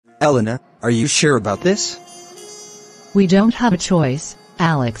Elena, are you sure about this? We don't have a choice,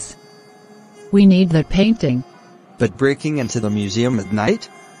 Alex. We need that painting. But breaking into the museum at night?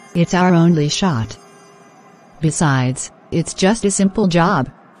 It's our only shot. Besides, it's just a simple job.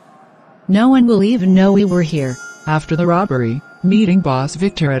 No one will even know we were here. After the robbery, meeting Boss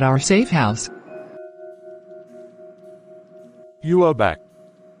Victor at our safe house. You are back.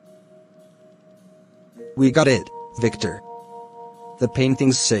 We got it, Victor. The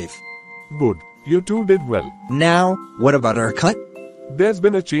painting's safe. Good. You two did well. Now, what about our cut? There's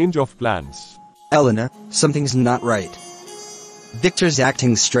been a change of plans. Elena, something's not right. Victor's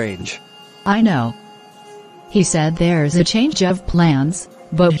acting strange. I know. He said there's a change of plans,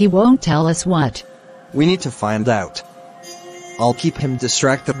 but he won't tell us what. We need to find out. I'll keep him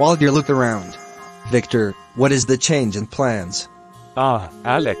distracted while you look around. Victor, what is the change in plans? Ah,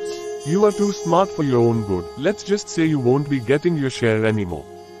 Alex. You are too smart for your own good. Let's just say you won't be getting your share anymore.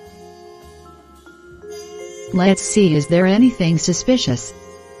 Let's see, is there anything suspicious?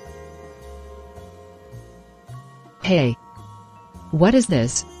 Hey. What is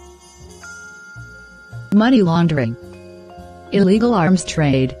this? Money laundering. Illegal arms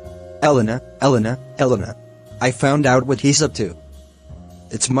trade. Elena. I found out what he's up to.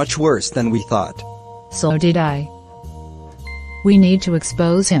 It's much worse than we thought. So did I. We need to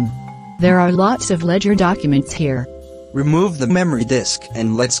expose him. There are lots of ledger documents here. Remove the memory disk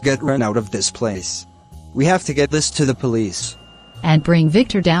and let's get run out of this place. We have to get this to the police. And bring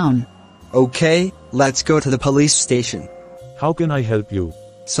Victor down. Okay, let's go to the police station. How can I help you?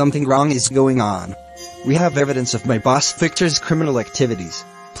 Something wrong is going on. We have evidence of my boss Victor's criminal activities.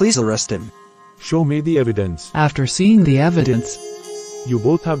 Please arrest him. Show me the evidence. After seeing the evidence, You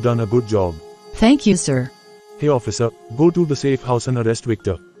both have done a good job. Thank you, sir. Hey officer, go to the safe house and arrest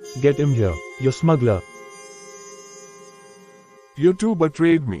Victor. Get him here, you smuggler. You two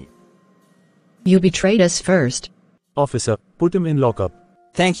betrayed me. You betrayed us first. Officer, put him in lockup.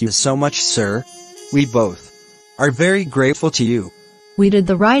 Thank you so much, sir. We both are very grateful to you. We did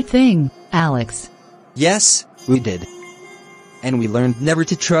the right thing, Alex. Yes, we did. And we learned never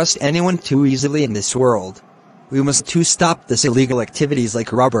to trust anyone too easily in this world. We must too stop this illegal activities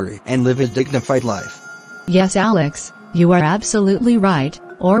like robbery and live a dignified life. Yes, Alex, you are absolutely right,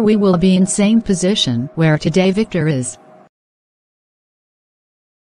 or we will be in same position where today Victor is.